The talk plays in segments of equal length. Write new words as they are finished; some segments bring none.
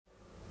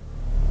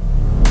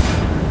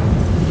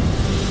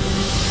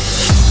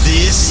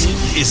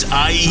is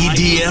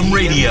IEDM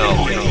Radio.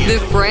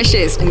 The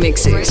freshest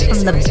mixes from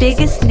the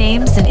biggest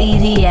names in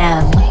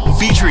EDM.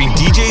 Featuring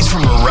DJs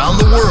from around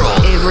the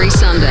world. Every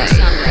Sunday.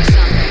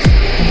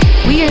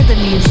 We are the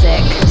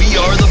music. We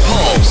are the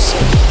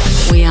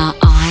pulse. We are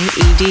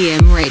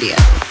IEDM Radio.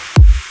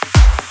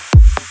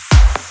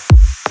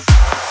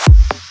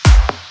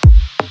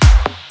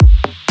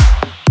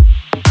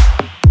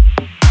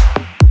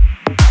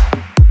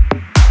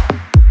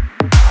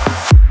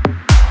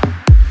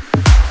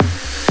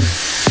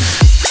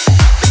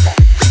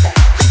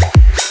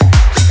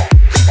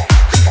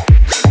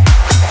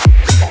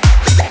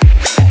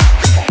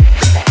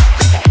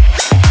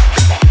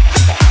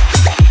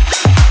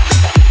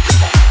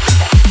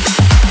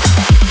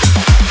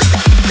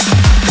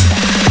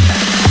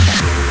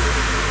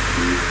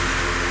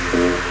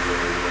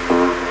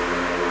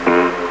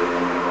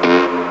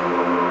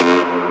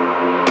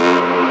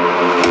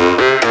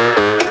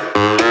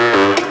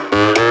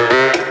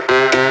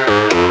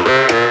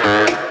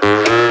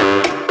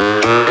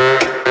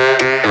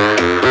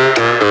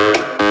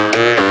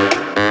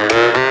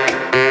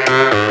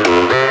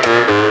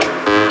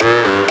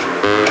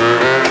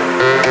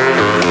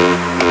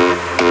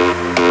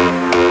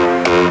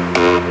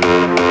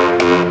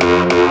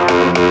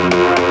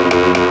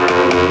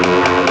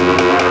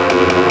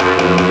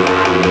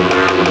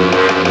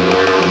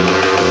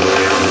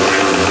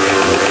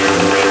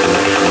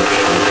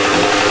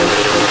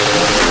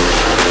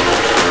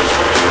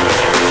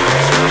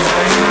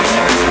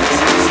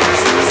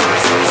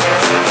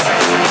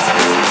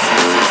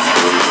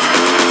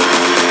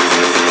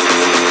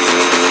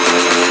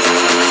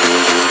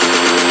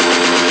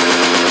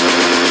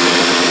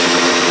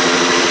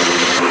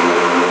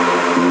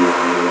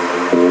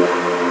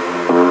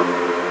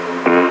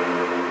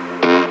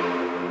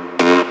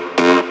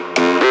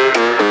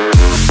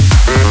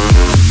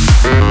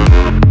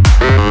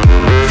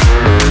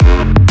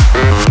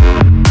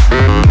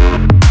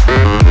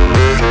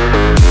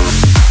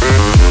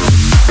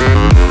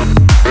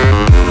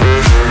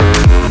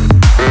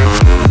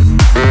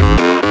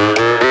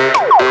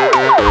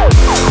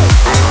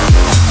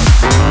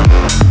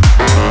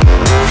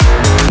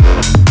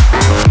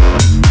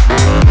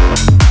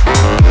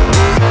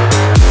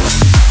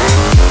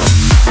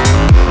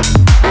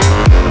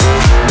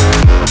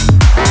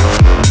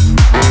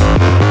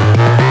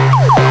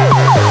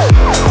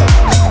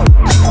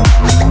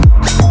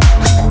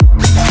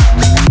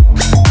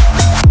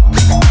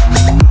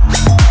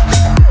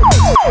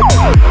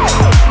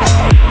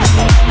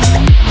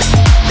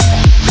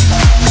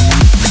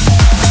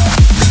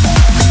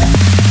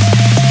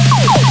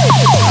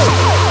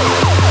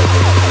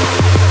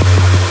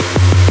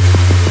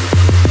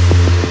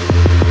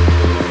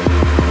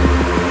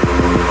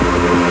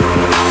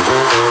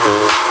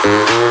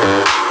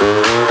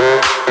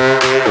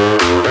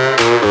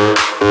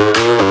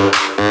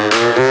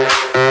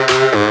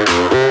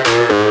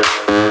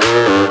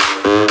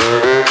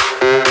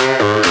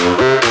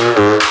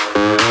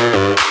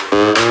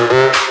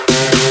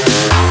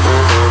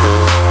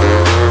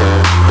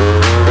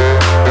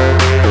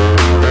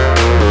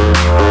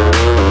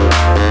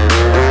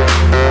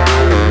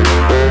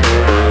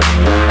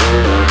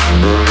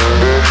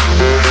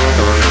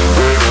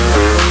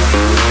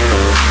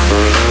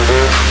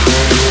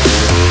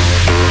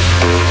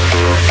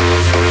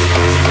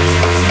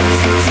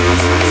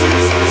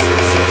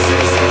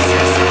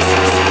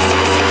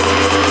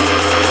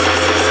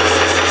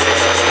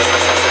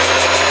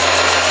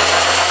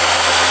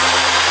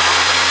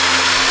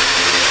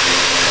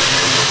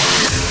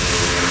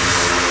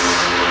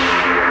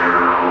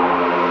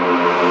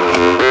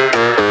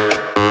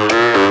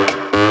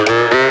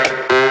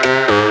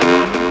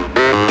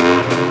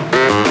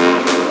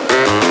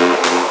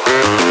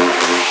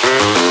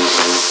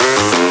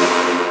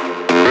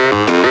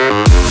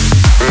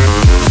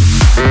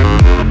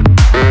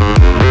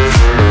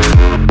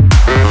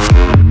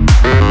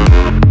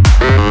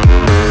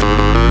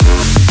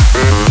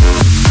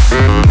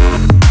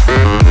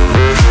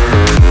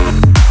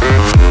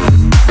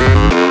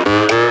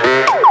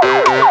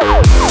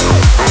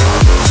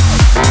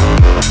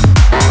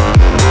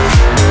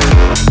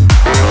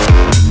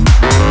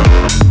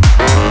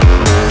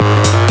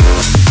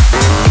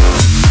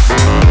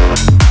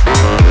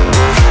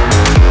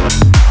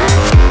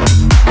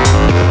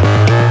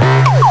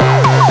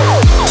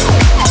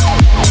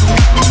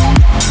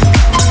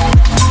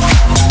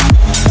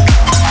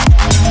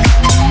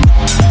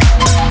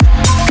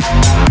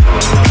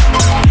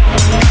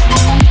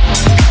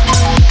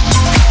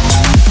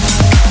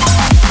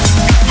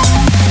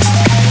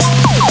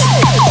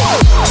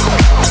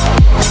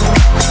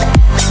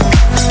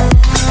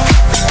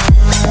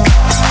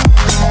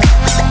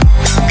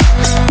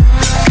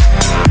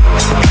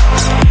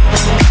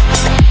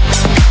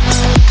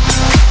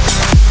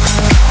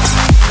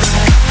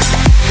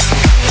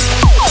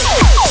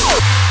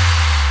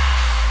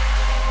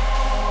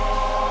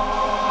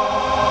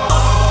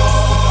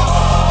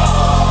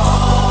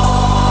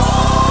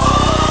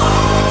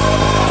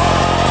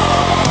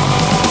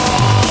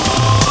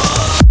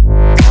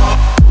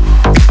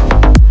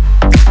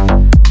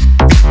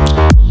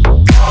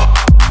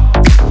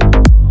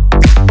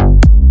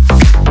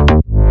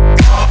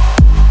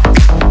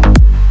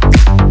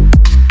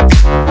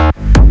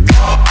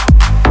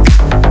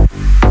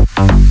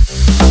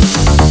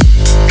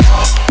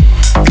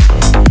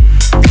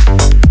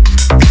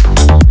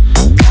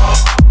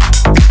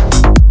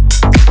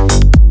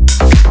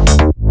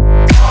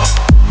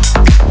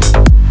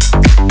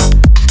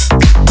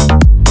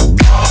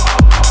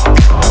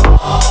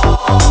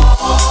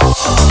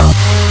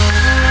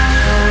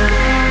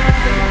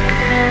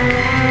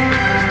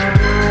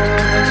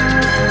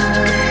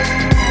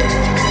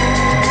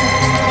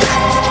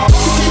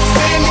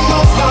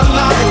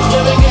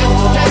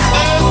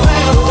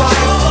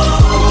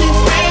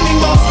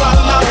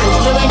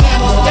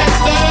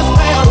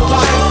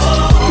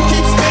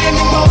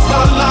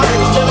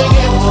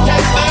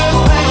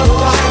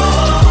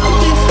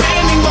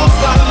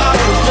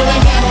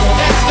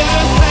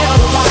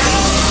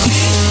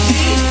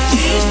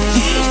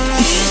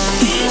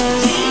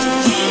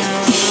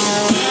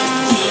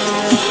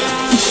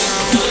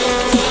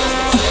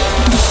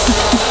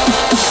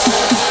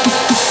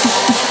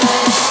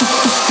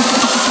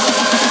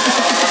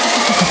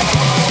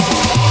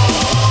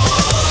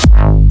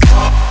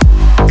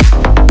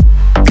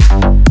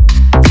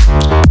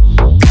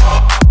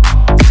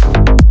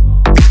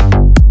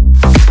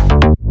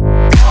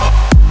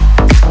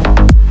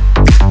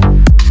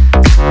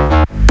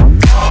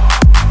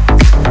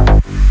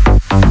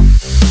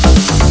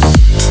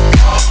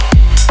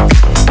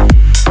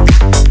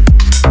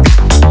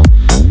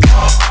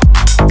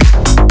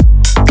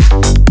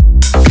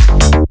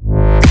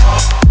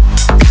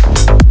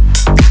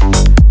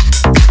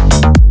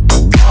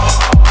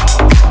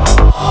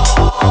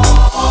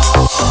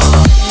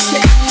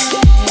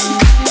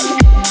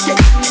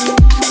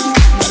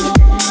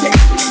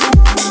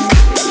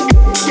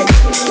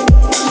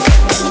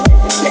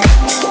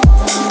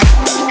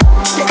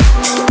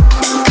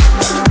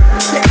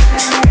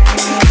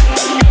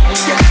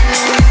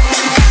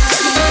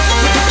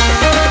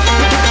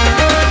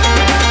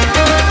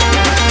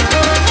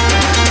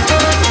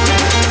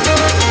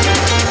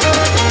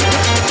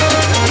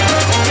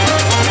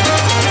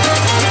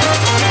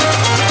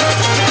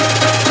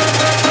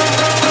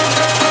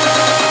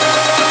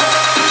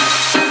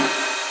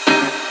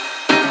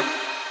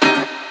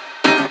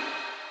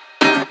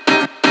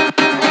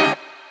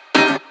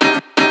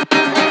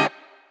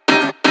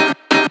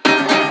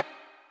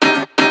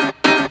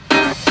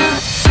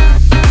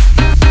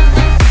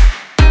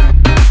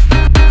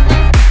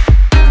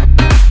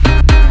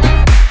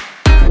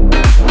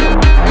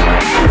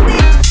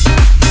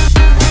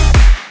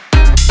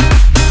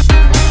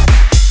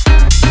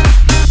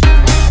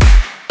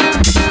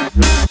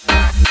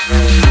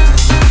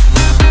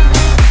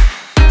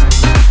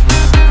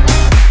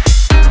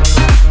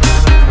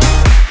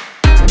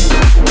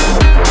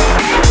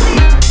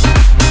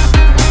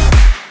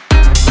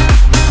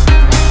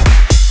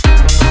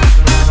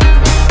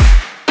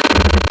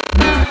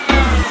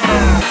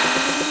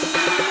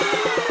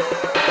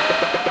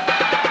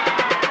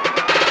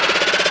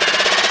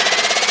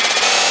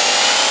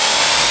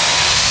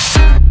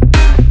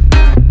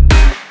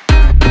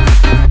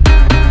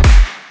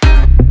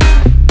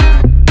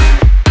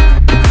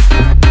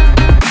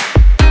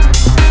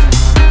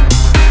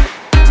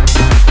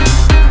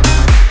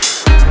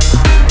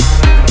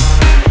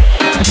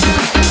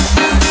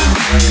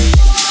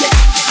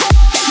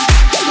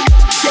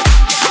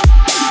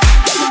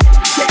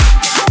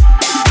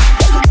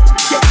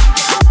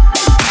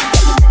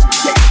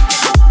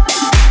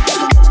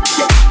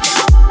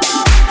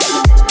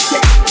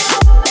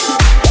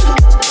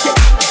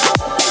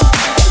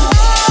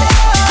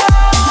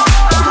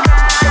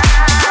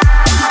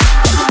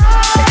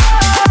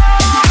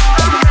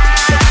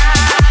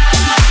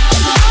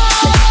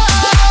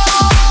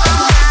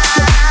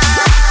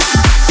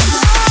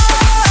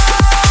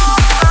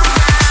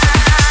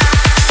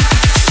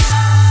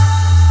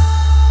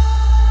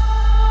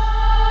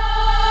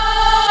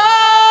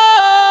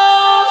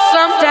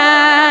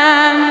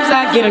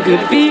 get a good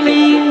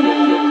feeling,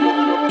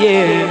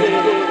 yeah.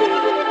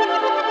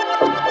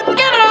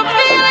 Get a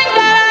feeling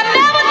that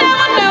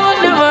I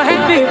never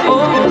had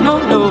before.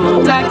 No,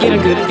 I get a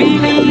good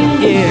feeling,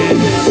 yeah.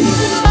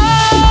 Oh,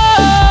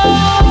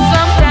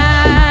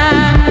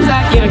 sometimes I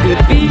get a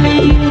good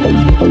feeling,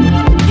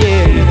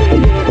 yeah.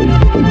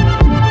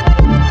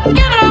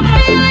 Get a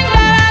feeling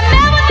that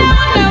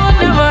I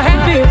never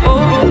had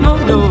before.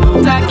 No,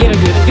 I get a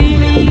good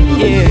feeling,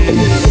 yeah.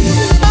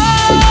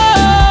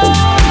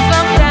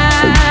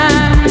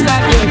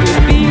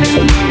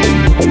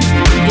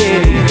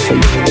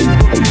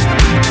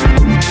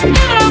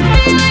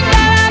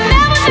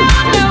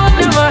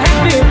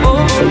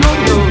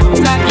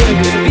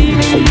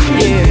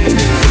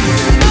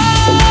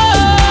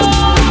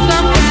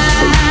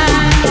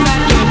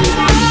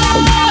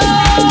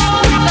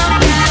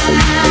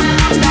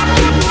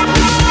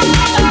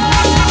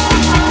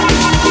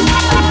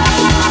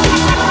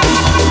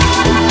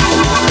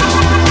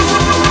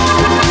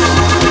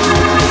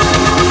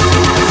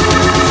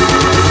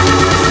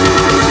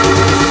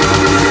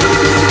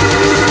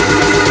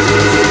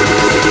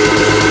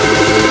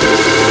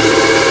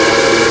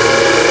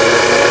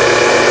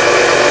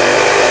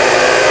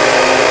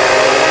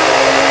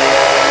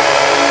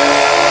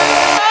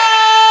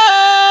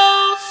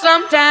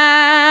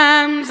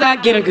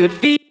 Get a good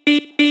beat.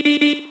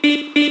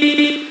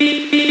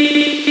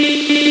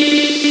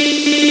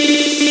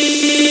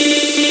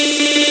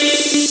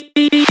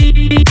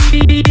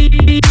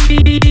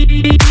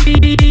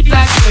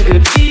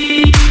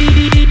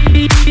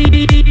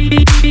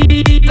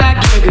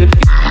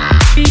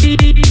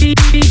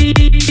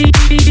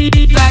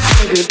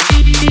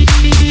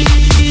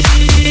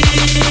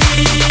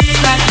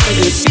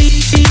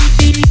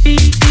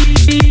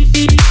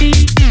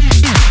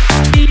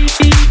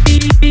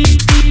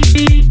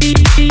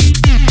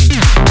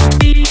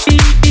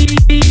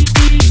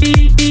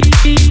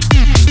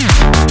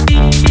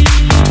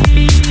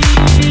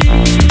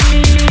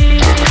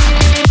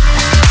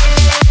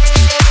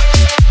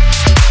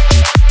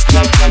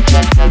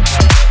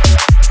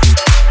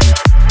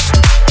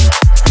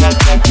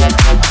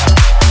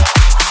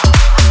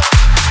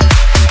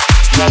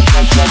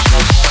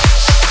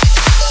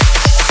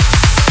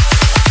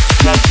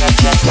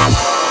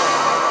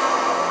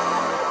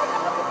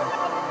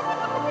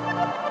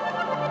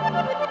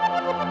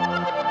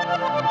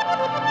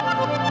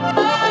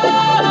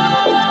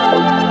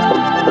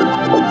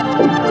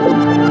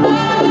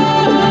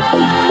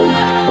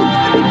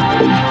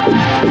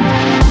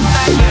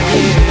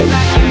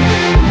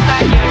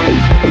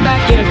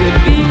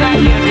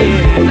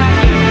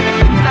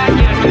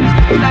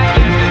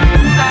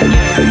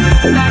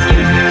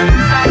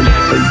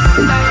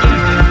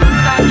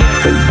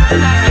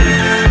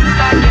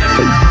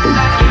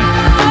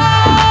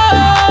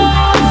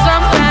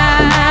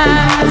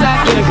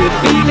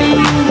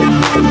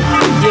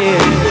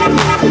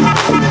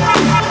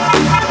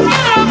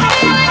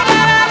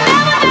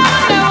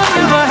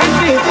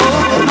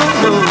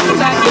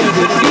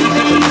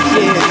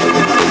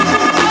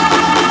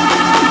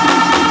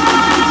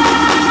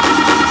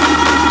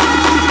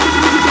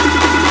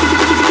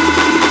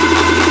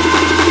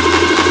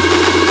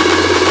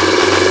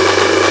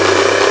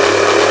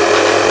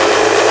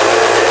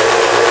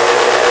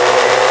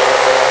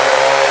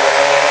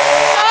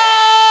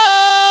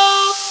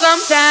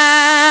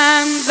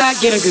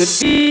 Get a good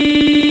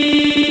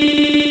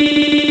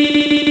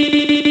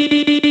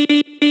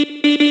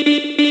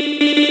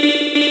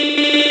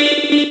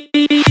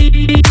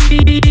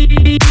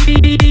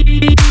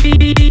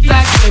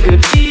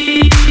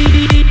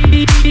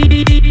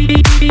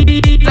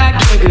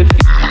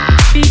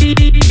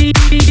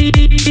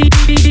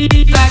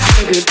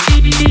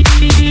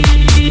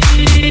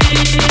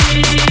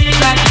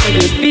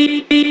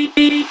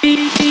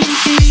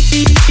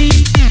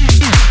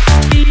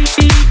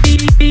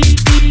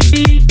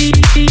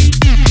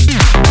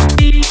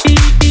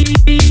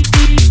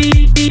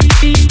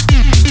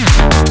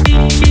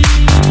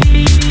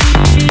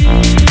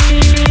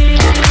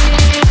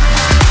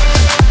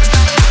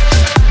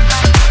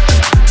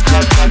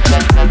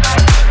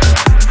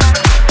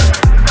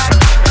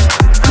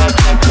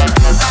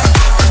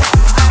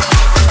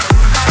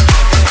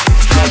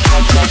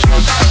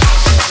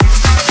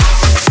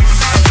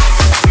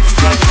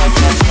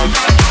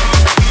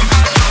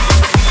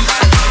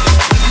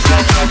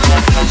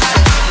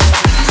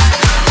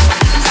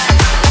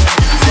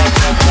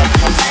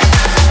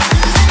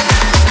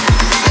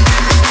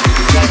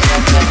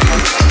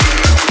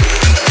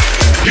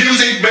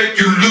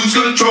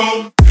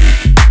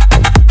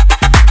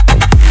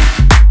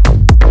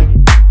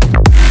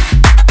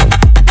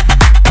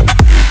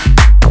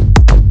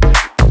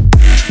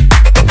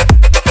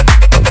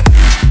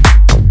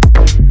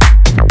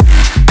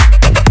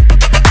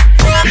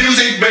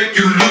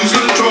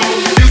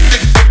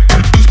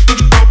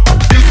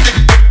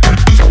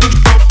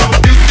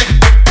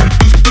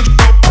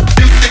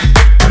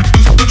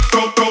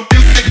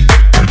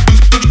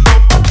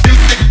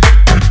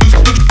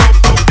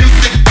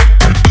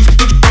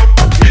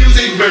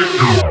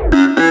Felguk.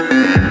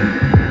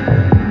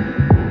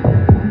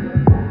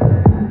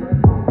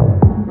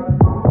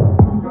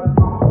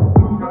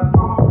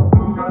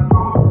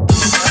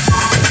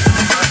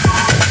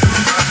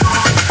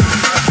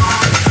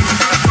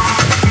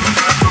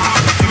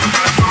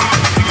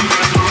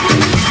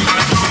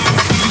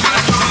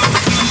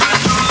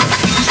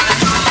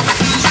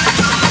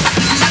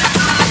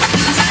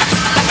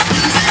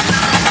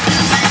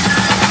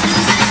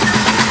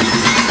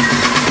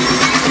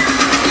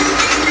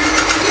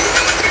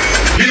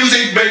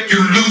 Music make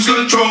you lose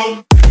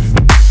control.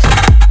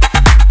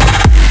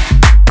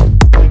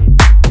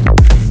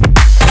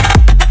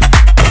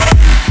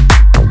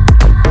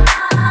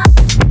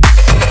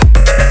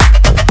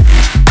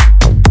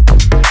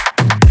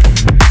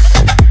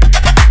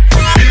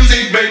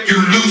 Music make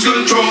you lose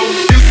control.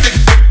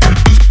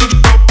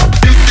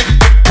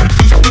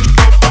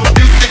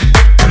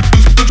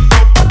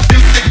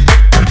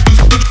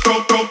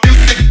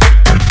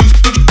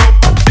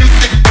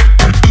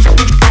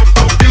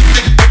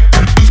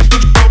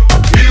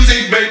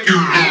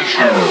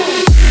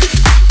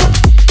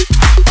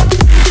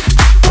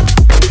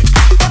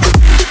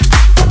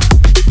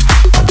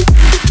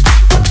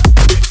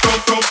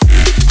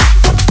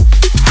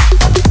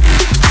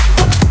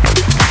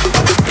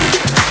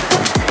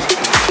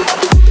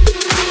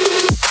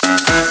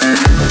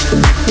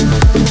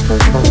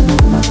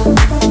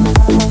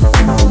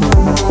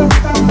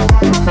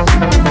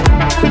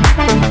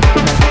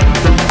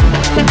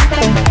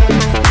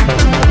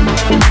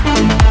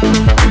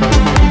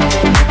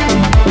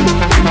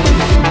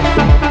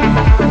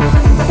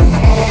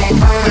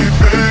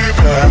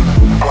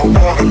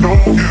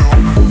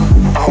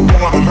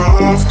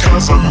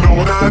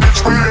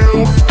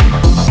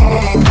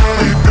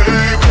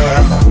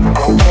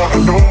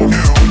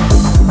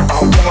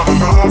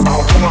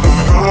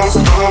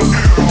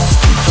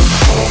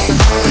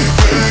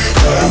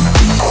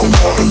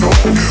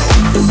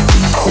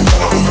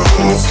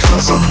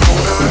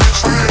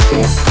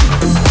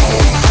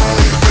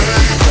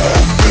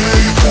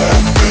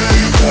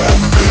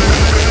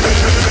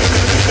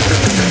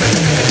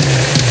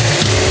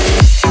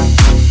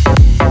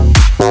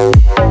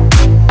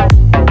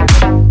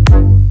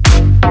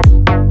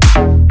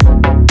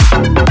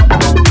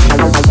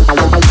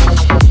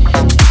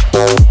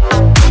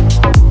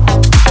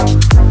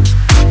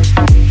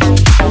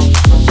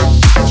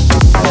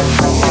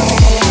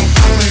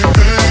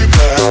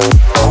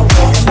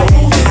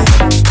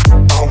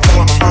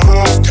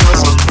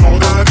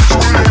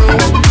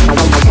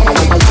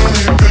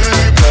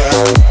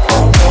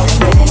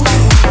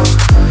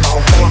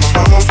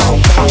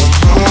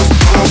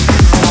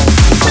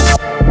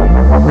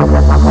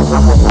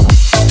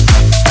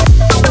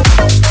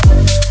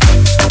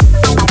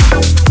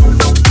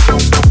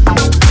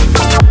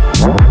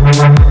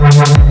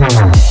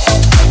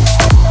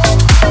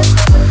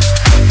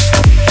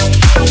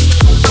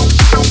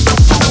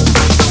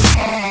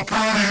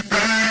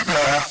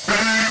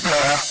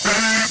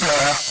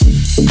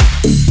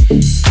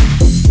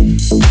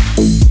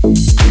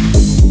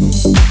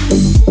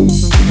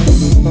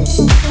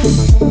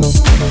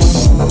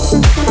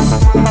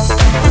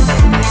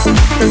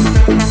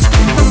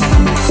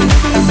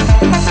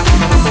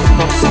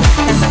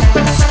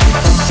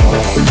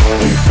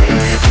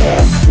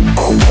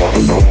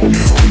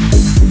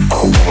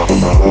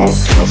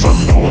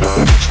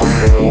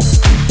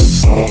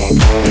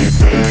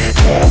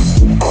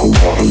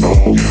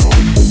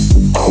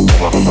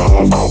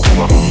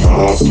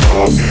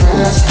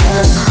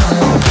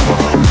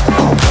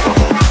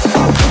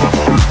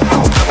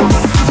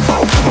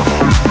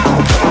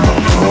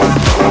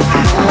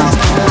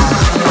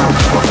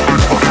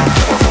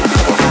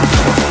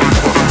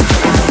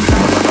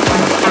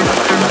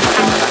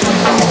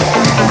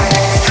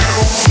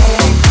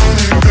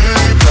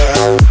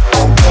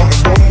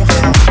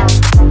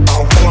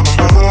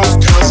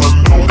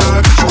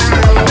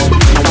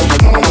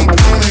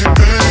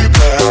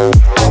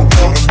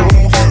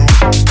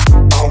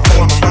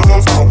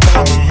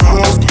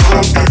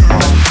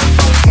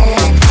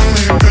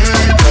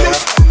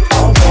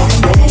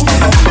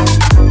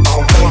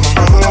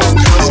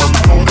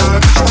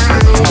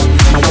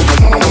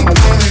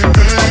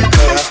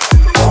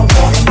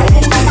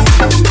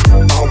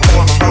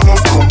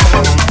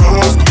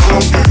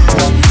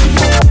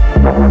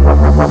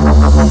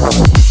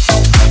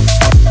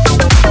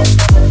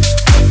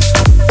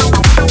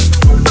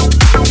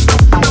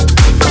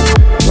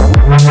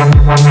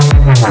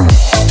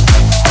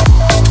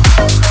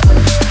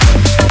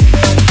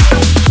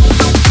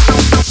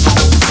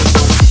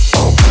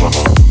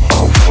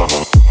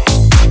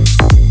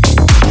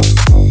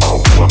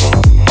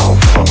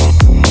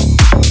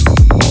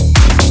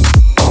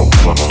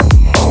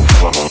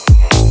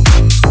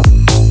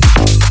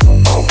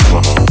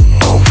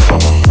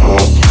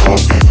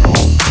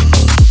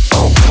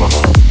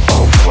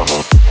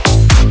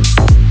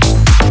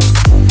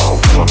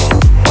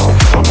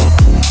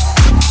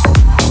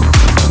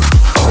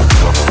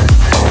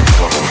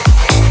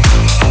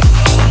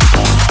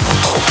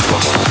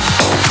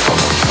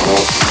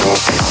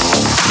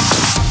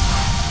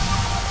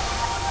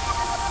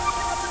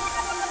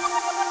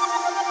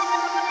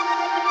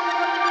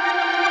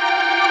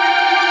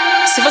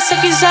 Se você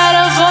quiser,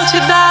 eu vou te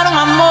dar um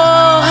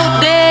amor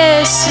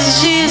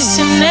desses de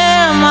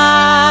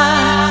cinema.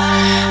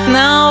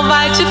 Não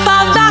vai te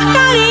faltar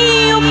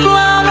carinho,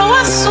 plano, o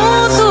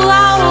assunto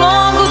ao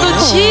longo do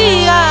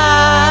dia.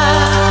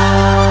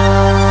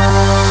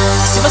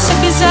 Se você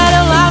quiser,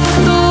 eu lavo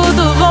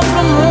tudo, vou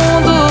pro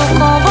mundo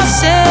com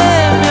você,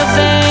 meu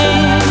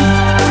bem.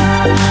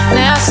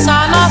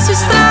 Nessa nossa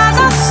estrada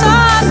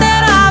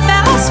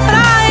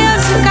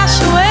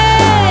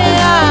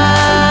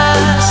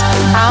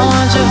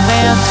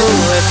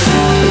é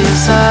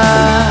brisa,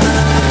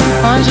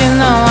 onde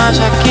não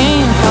haja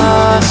quem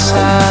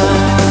possa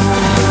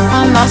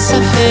a nossa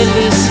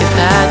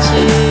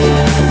felicidade.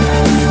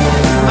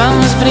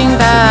 Vamos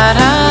brindar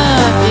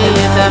a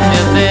vida,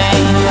 meu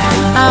bem,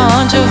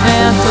 aonde o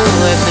vento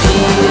é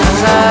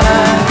brisa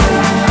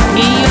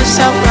e o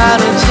céu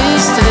claro de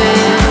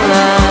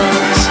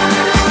estrelas.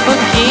 O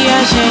que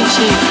a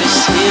gente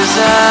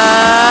precisa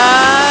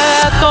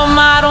é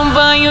tomar um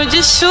banho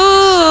de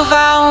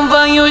chuva, um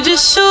banho de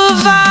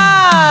chuva.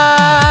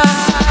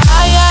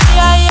 Ai, ai,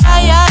 ai,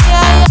 ai, ai,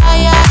 ai,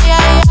 ai, ai,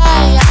 ai,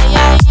 ai,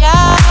 ai,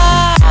 ai.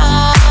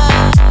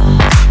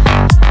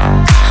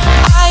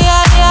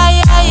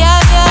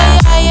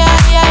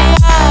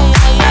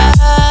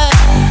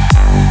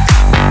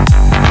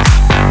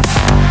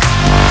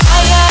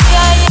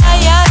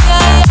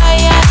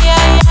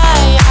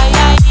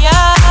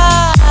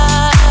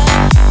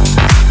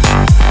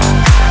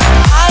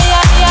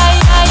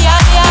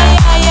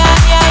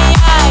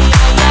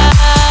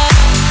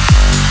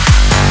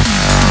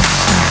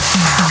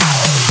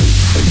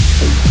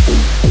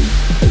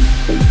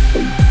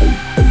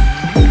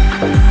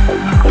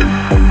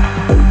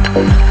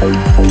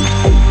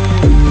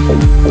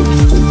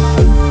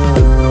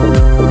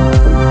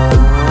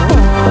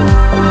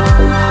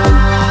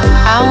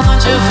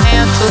 Aonde o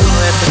vento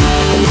é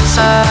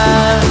brisa,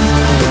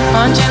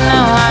 onde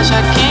não haja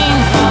quem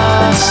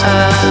possa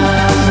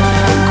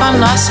com a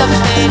nossa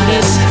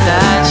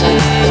felicidade.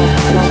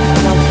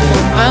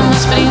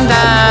 Vamos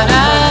brindar a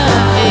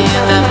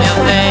vida, meu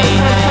bem,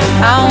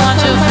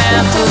 aonde o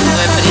vento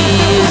é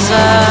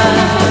brisa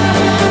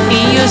e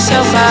o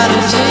céu claro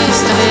de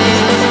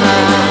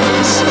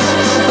estrelas.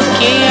 O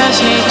que a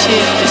gente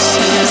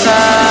precisa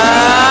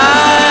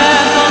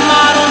é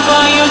tomar um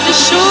banho de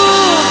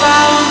chuva,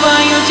 um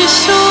banho de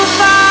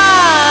chuva.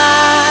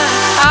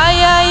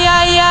 Ai, ai,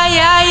 ai, ai,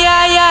 ai,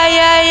 ai, ai,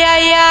 ai,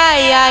 ai,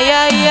 ai, ai,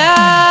 ai,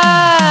 ai.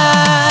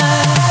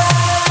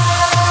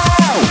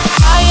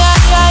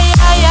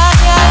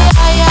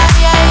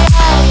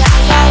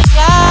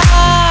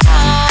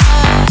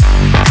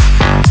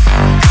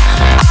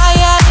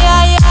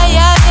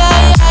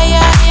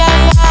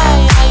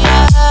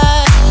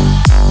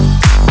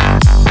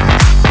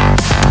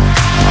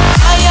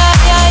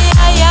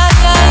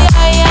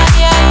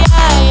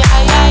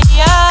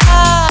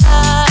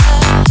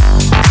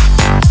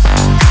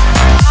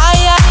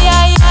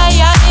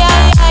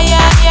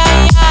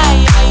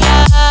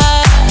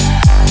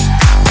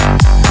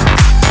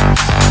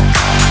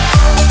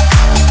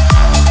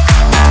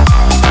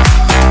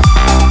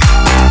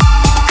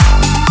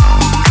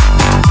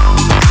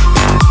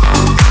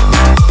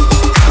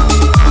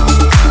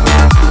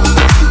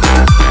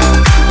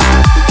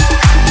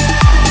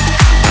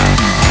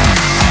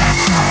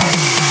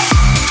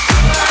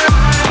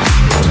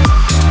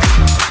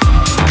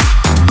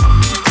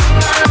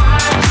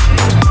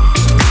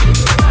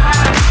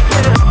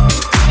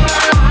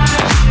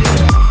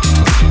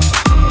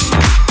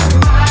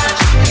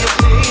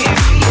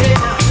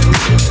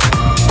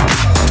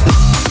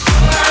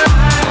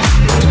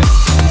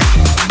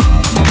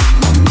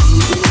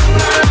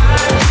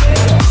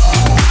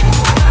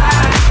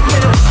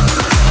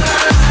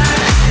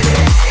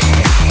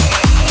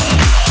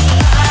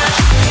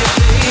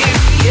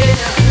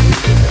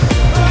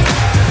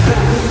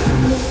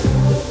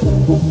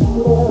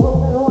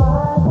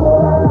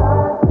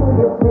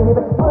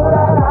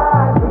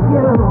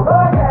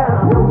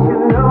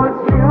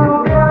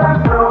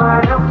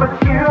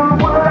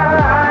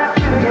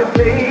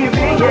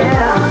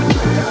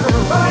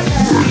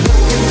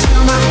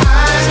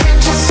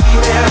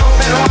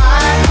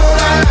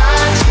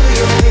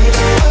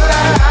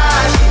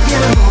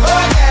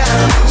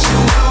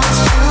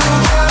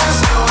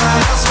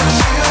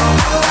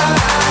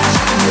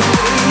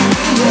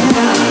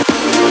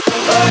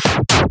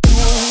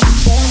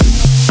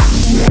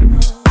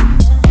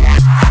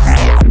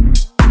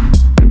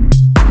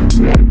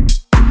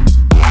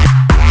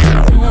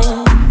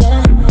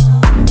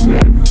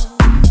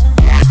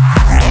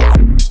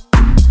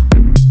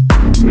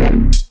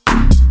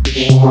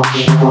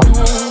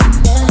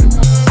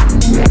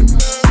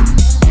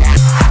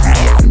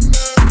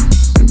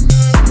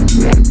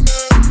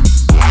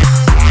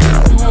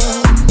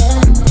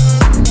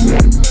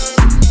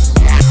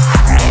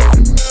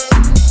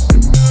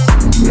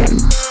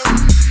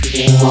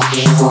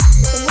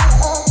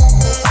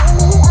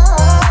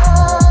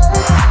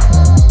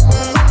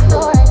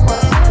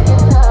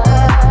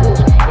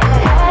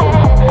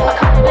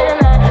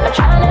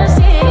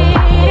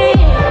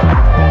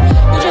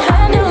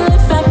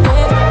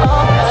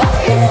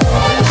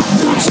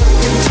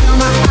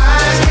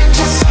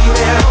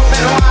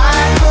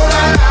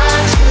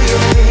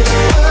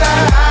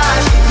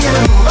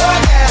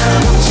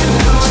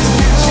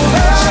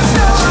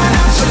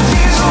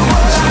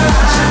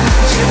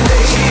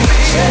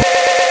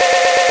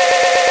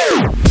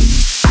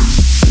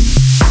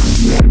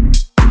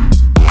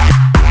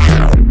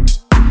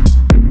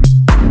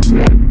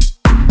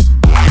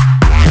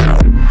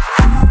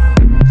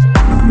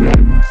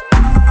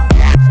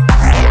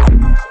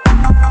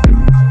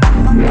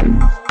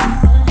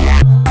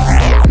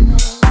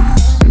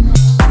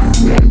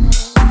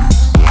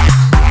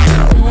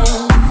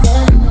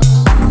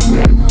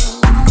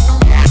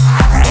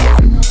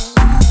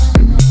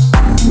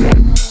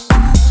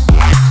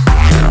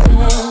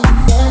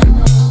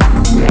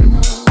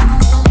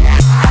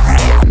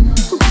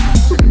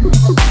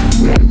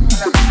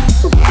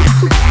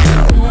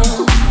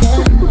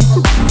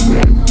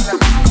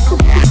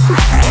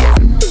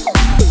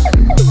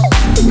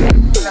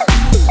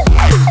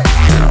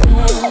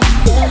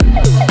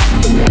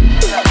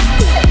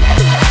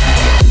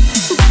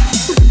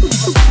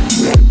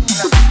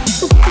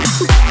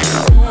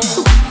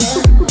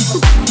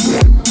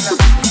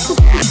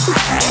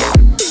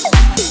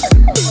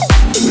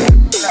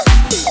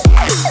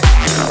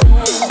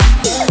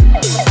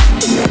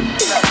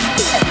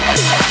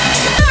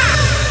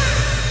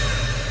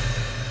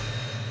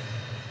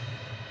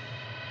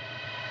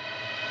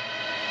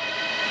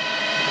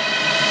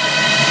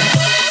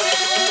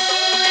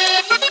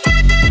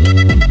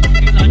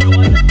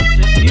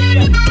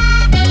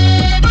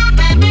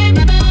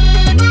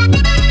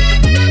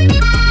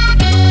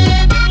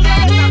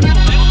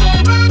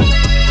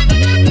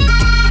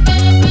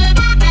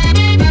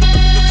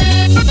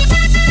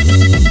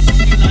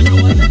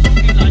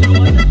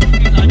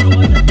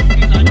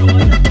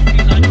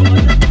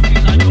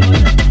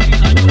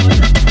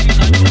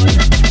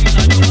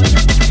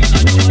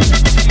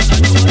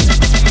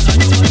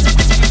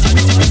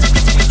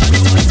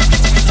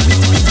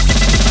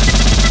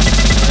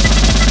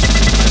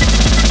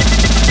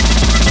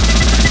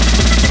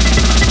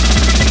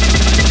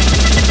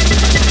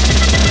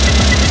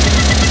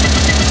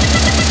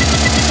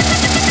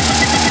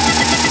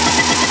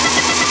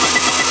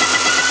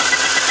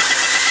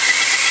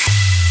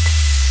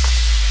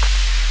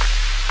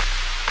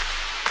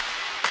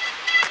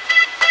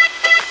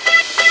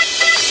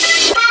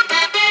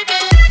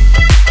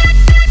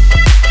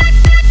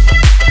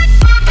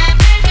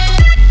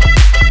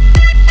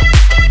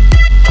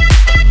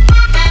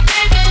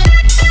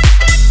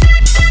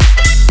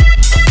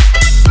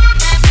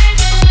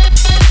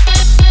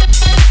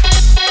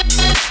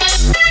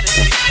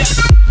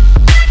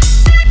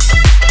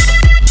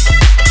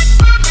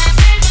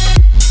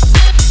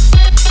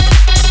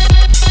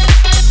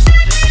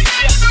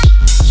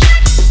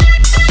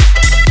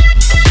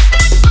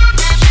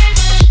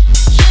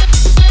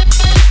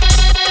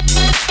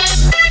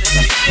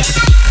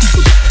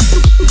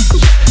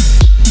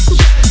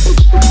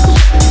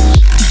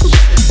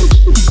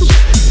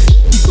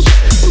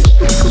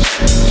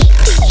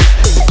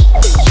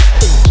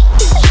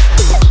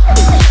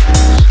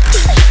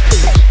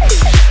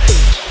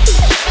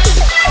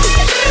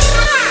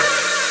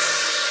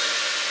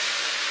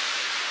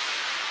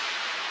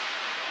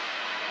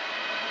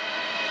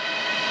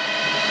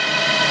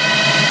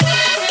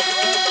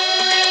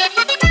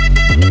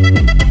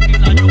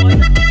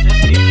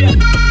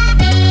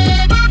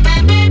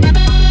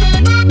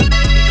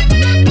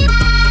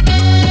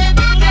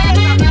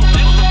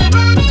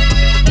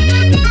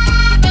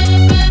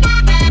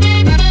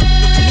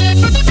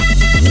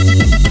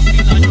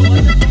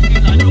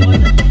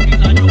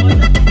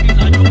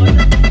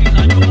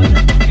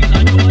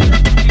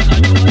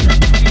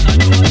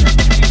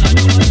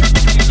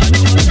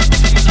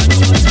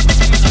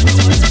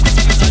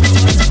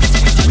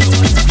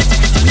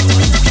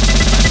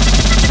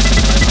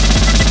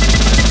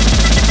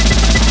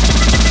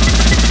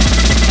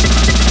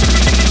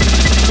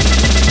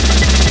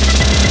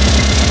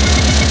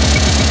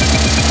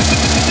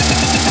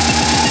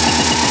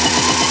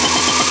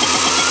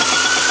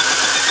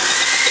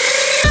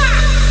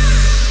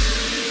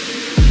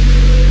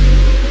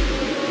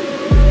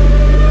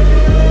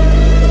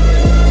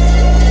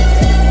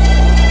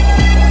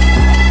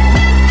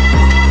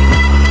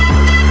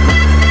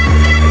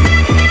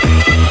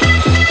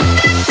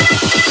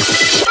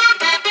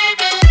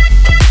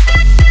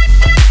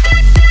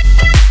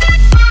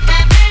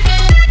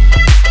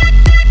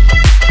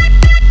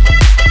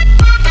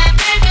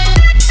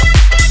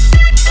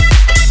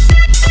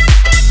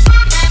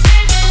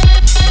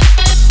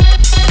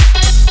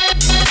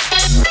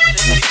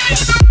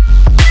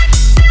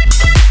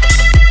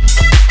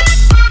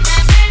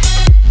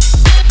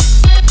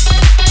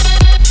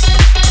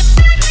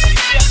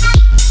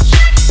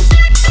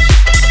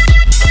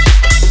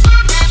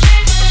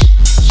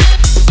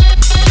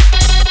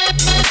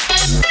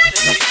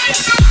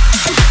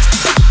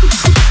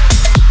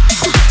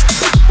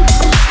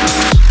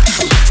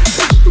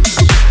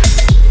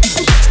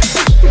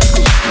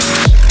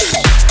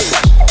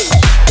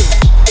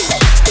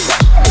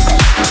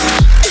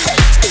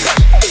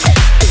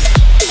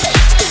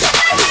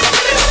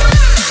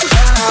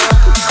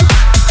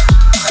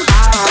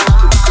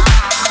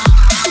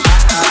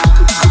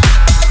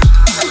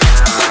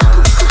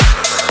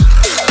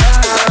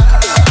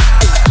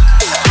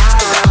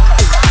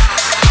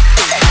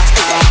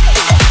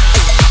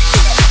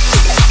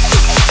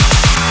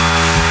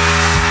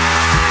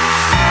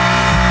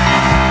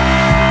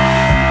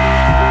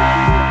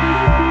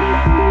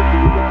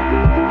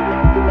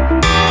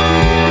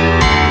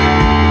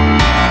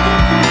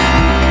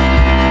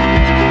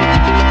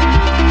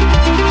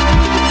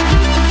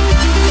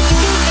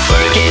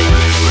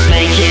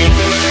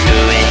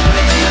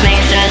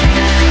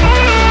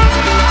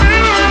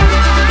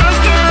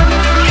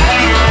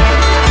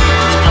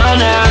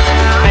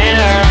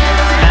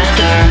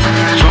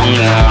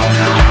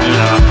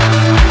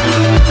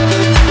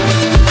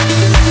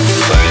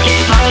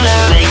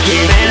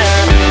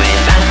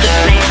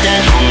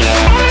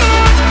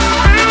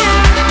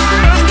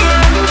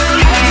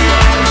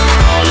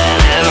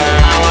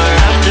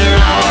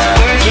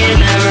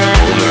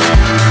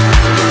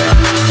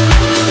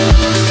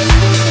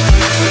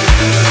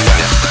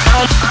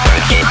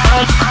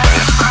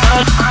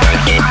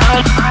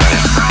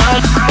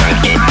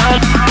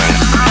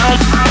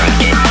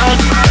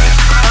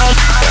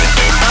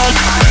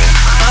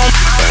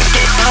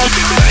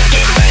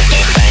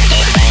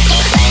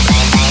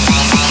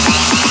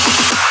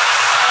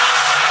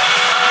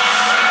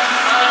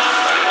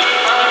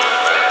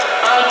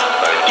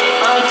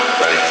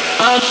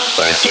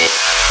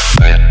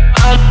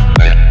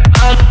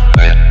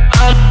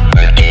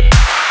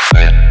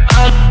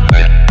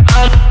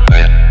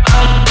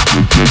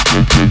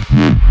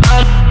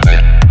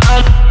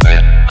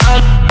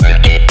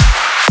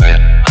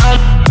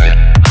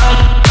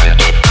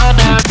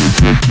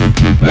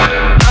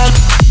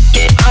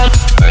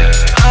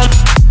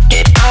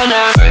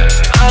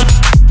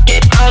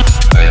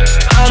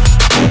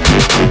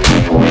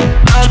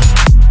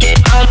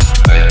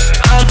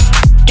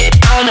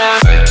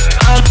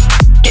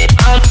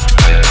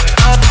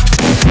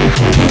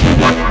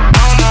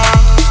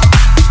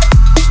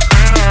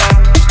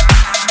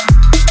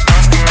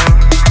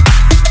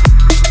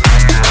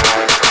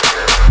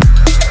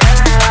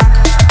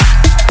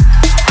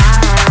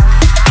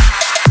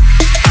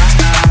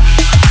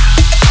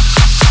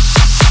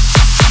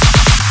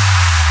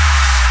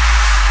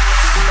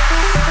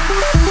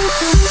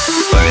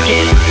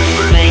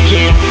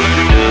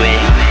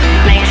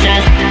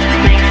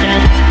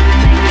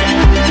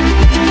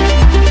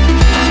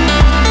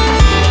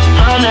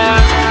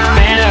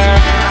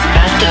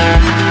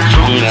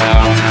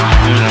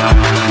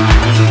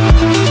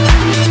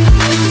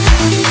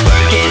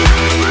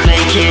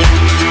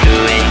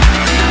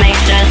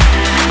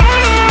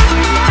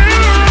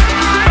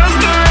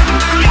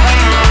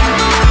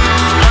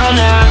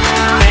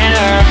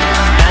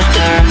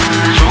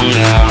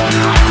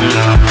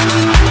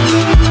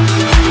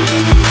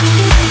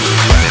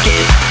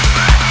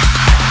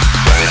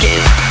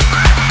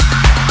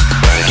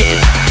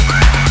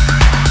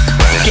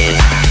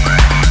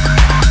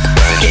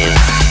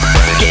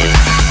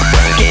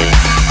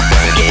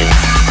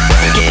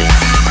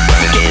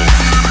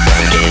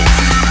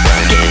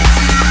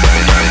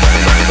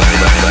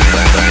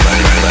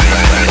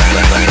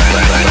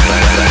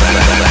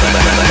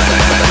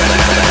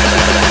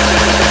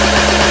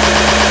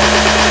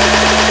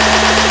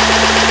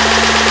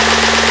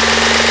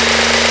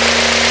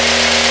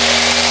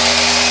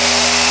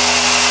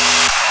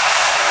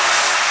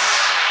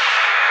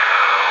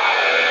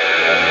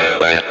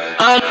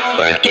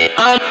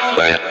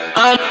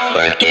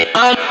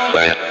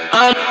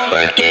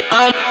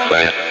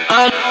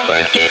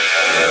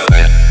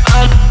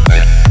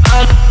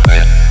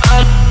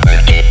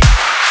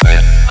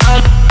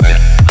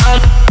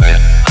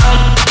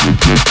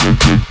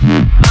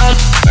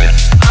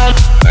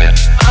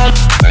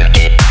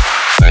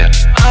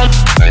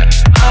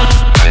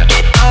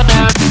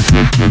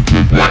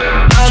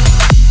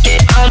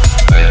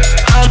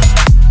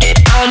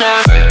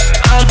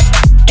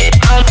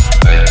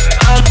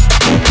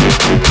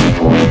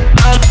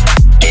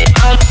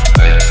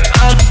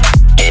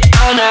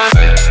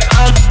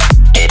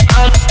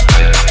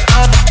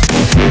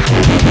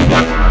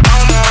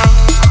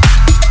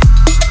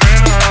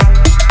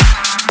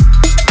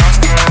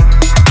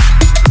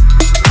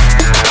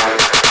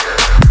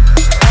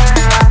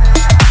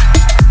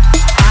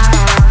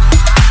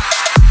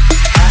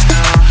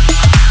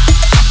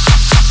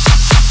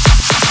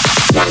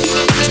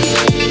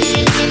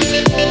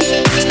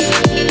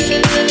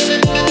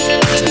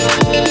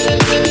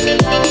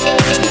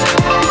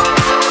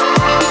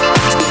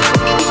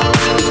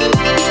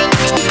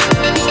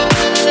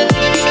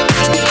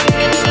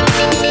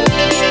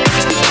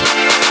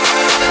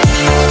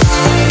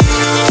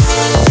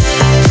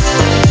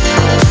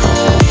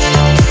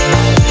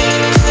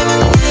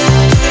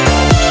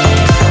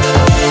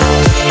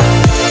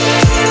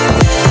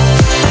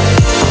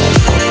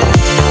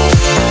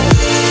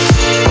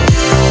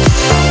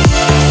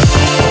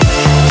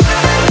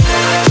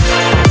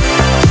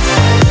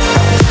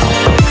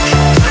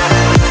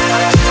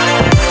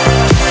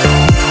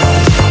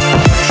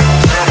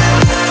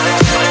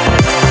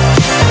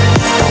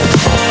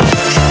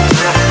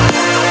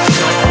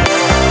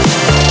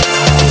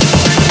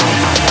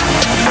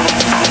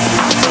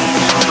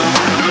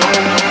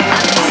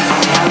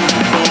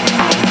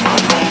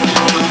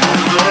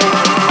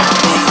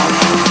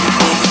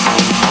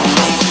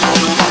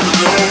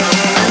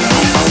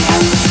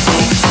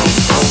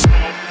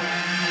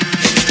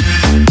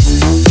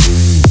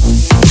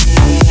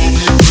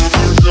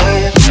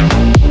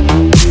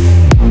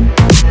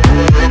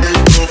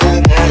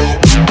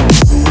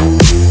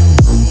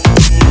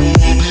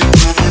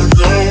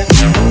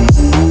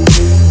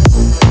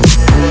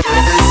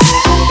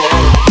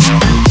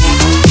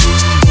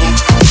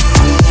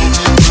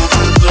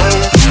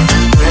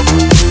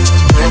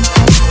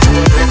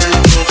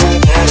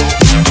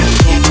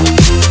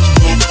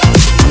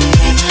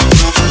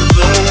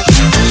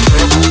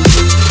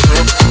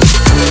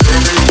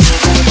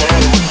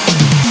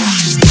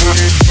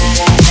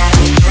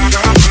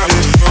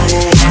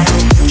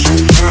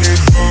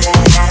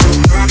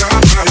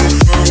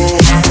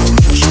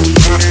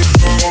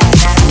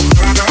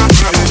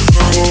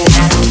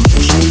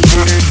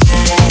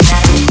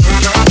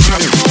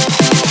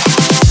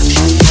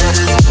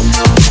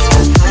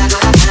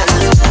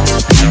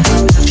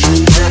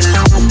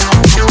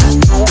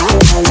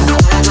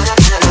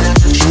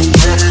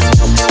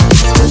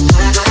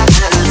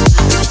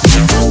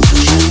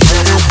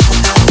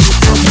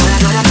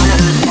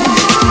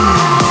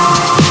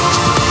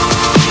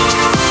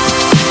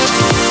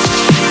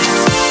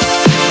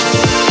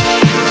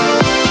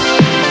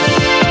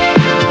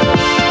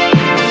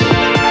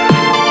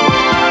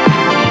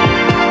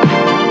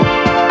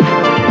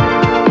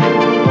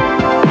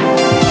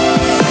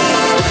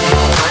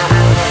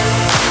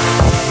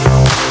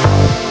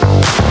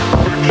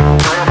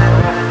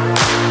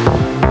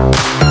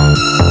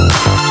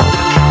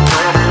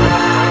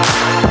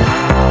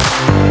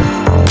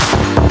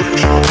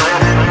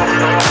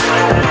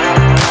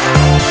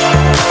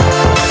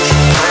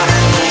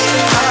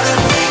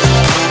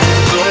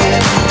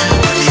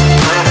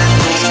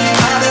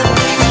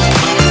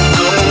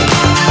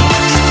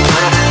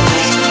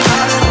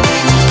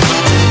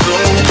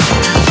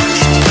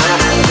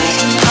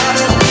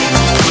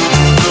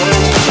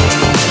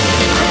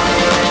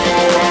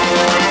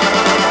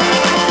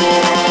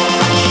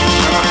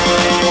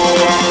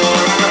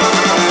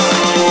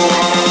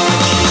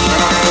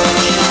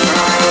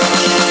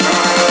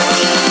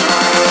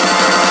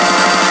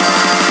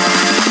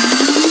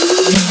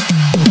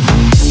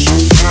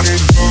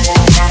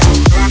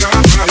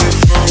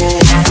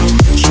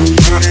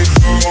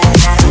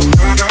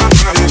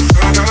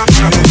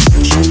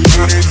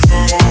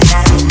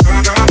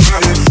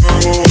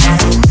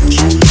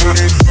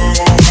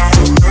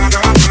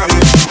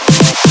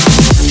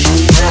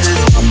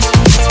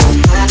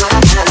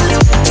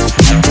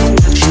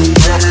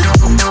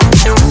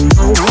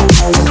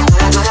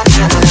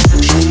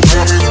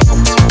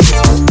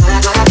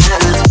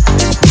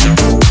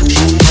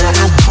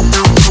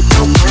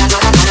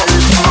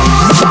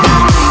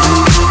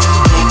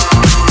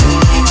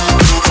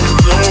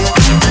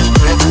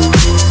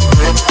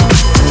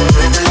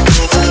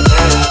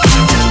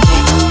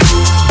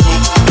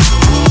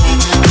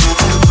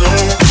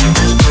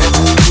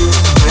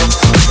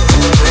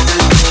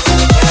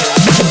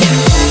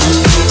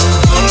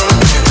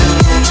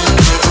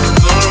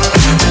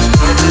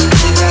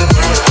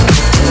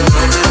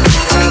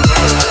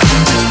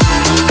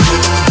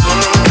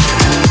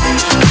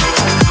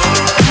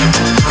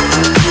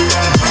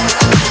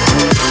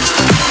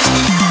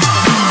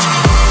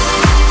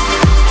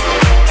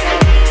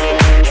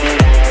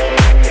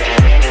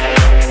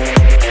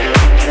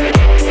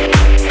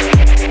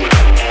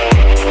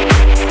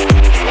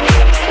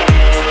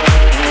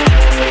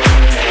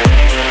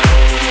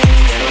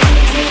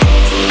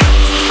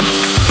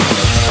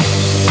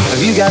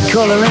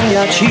 color in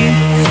your cheeks.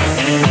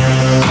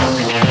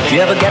 Do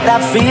you ever get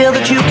that feel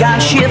that you can't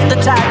shift, the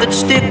type that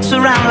sticks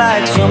around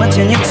like summits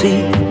in your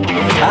teeth?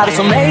 Are there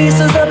some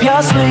aces up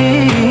your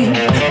sleeve?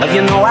 Have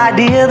you no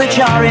idea that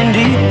you're in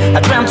deep? I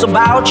dreamt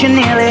about you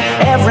nearly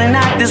every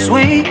night this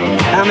week.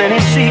 How many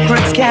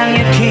secrets can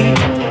you keep?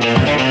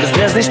 Cause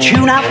there's this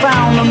tune I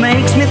found that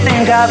makes me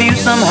think of you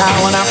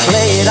somehow, and I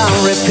play it on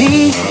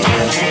repeat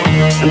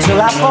until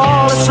I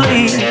fall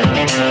asleep,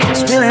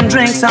 spilling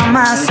drinks on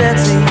my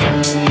settee.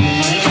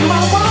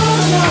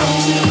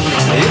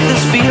 If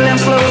this feeling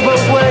flows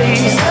both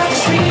ways,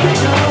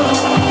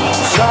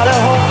 sorta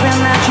hoping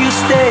that you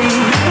stay,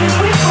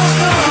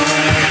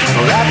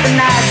 or that the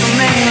nights are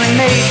mainly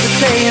made for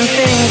saying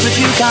things that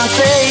you can't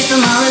say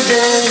tomorrow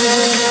day.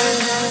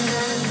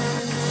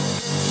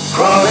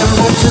 Crawling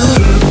back to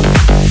you.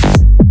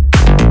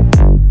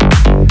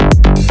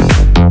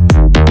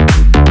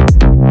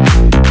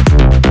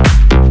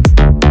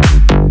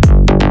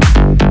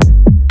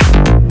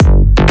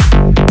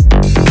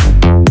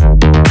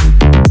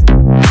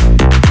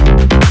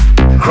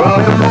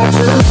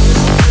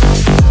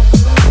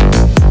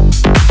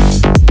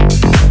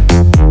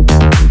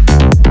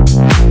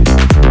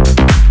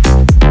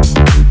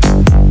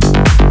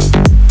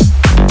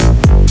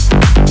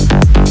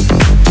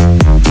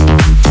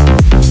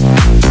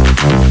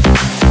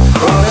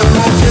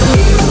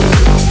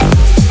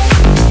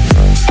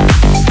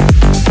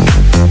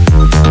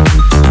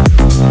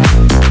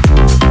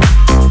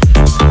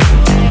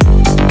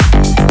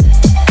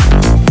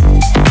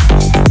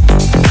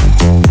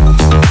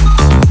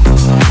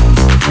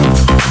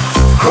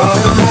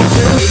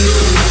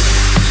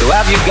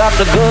 Got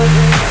the good.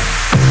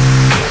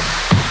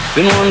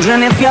 Been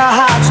wondering if your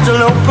heart's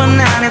still open,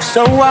 and if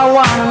so, I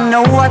wanna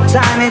know what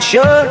time it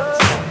should.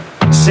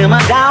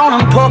 Simmer down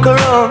and poker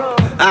up.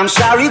 I'm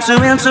sorry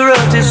to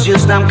interrupt, it's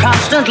just I'm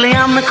constantly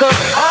on the cup.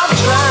 I've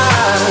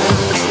tried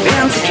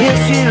been to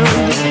kiss you,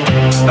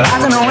 but I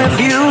don't know if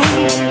you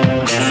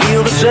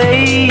feel the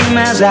same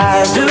as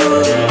I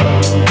do.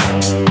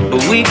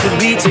 But we could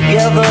be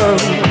together.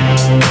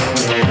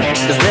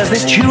 Cause there's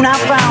this tune I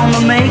found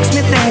that makes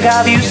me think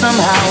of you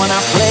somehow, and I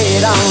play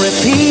it on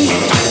repeat,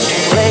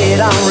 play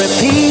it on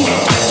repeat,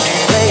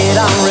 play it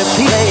on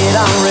repeat, play it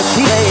on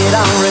repeat, play it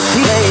on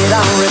repeat, play it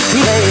on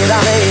repeat, play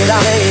it on, play it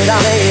on, play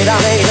it on, play it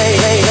on,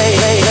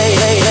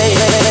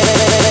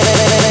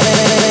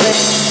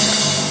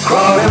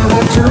 crawling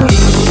back to you.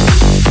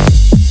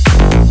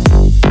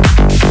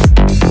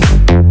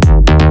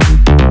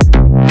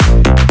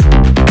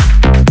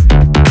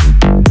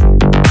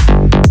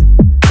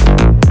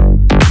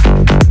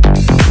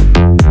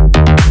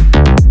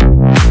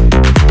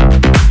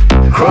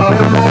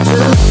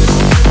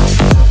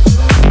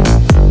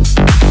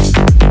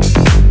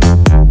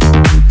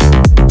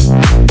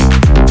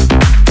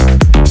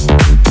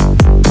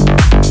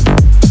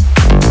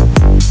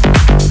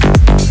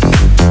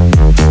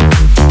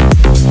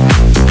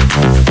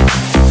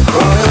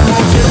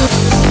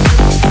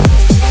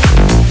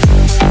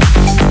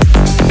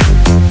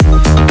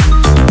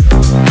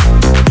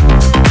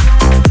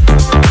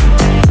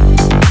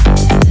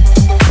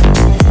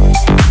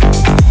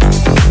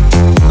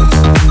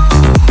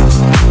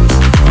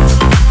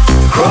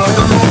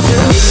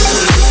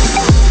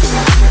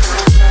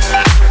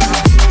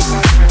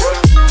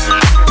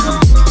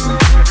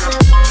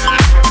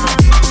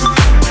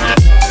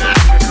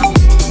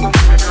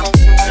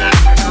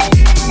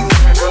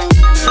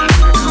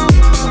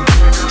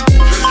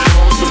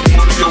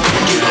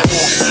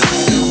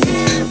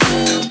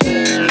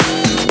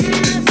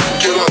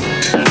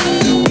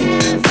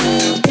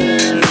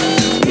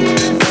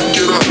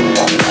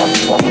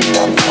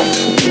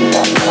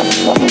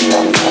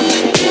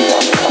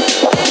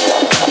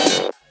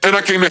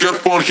 Came to get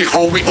funky,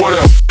 homie, what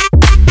up?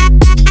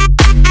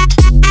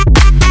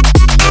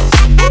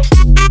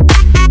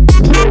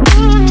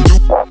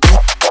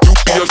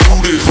 Let's do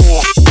this.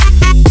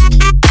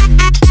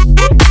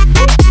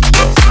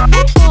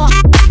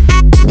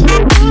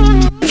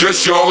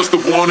 Yes, y'all, it's the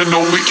one and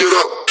only, get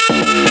up.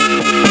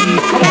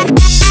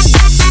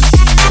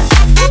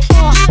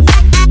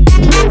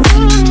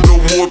 No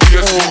more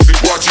BS music,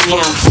 watch and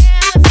learn.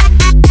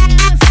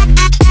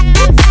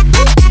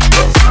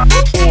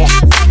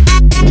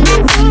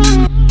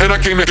 And I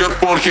came to get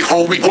funky,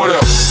 homie, what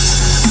up?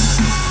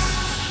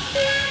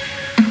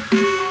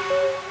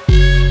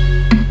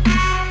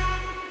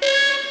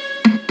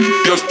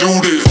 Let's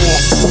do this.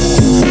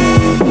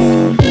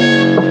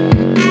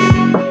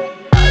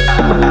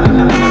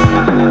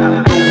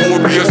 No more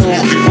BS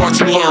music,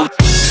 watch and learn.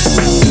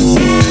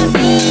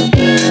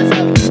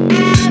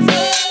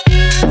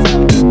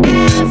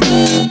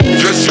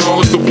 Yes, y'all,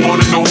 it's the one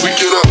and only,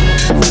 get up.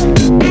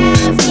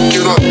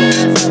 Get up.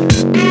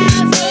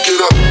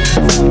 Get up.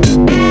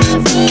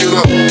 Get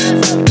up. Get up.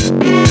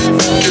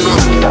 Get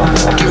up.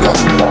 Get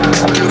up.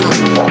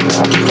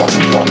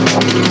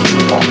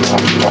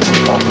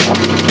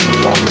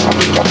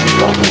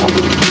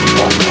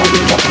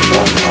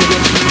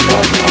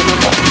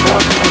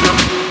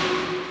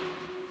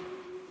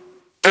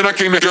 And I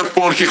came to get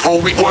funky,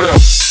 homie, what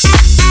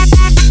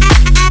up?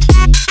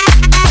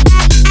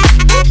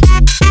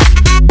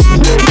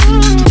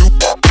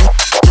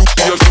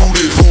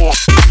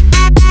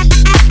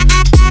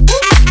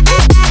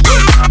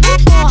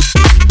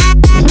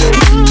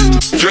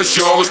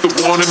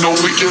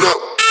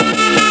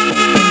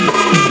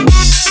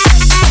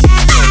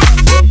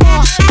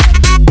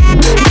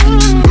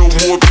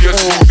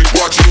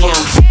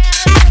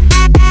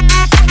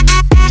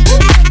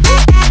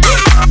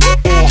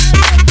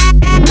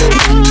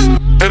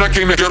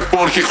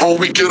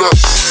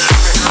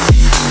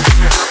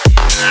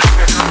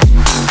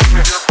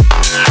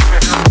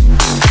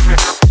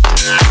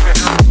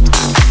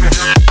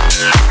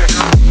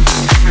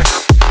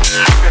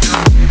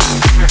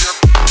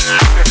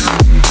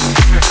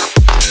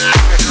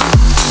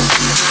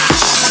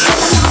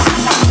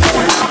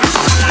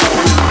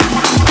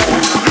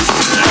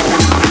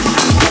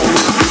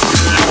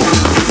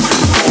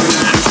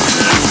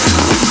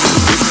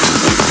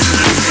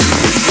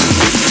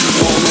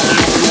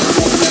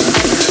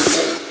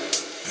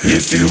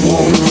 If you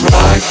wanna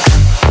ride,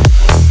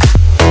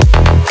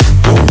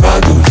 don't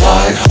ride the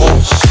white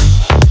horse.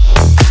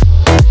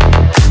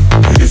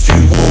 If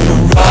you wanna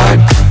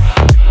ride,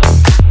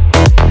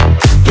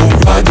 don't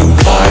ride the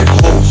white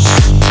horse.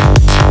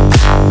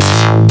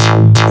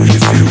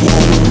 If you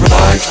wanna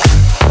ride,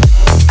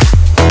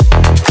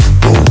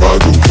 don't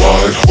ride the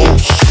white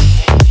horse.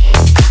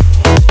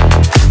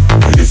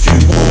 If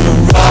you wanna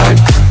ride,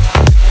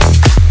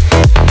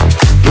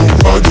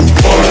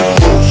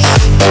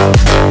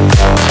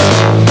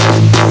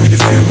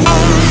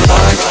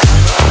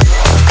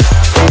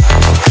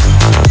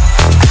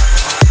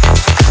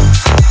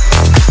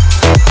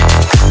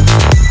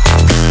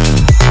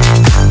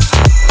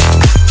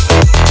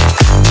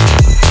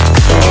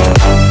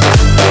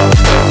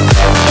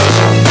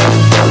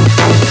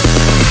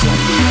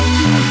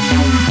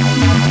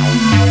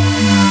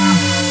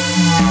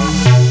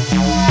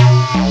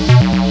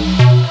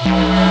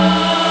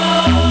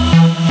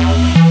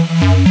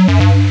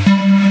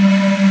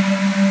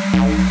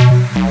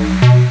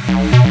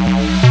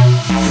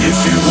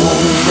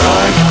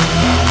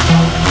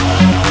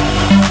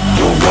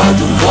 don't ride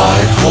the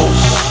white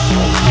horse.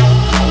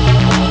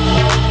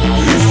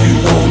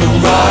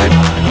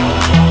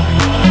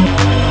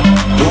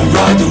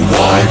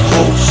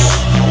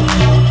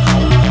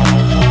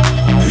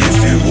 If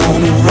you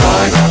wanna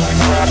ride,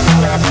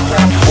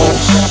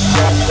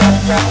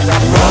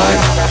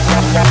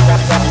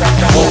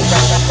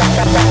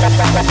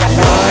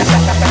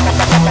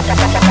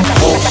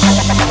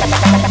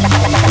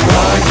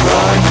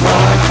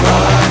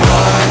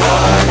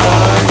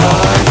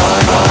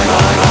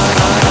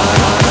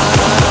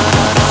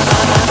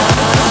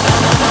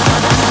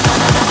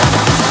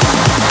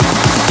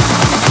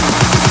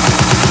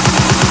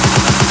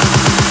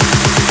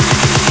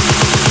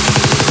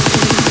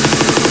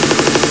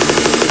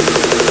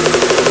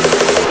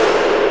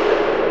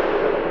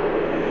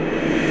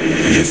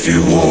 if you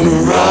wanna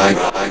ride,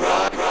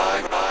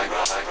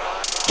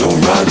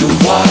 don't ride the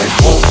white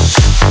horse.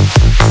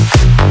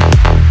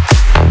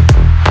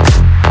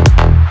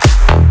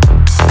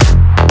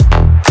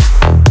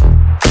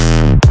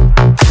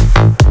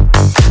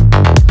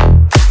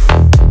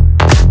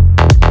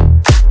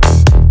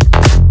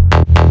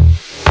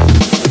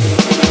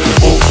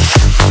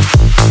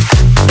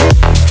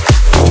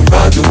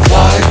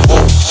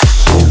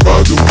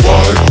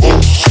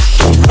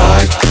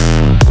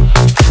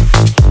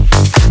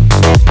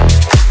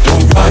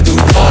 The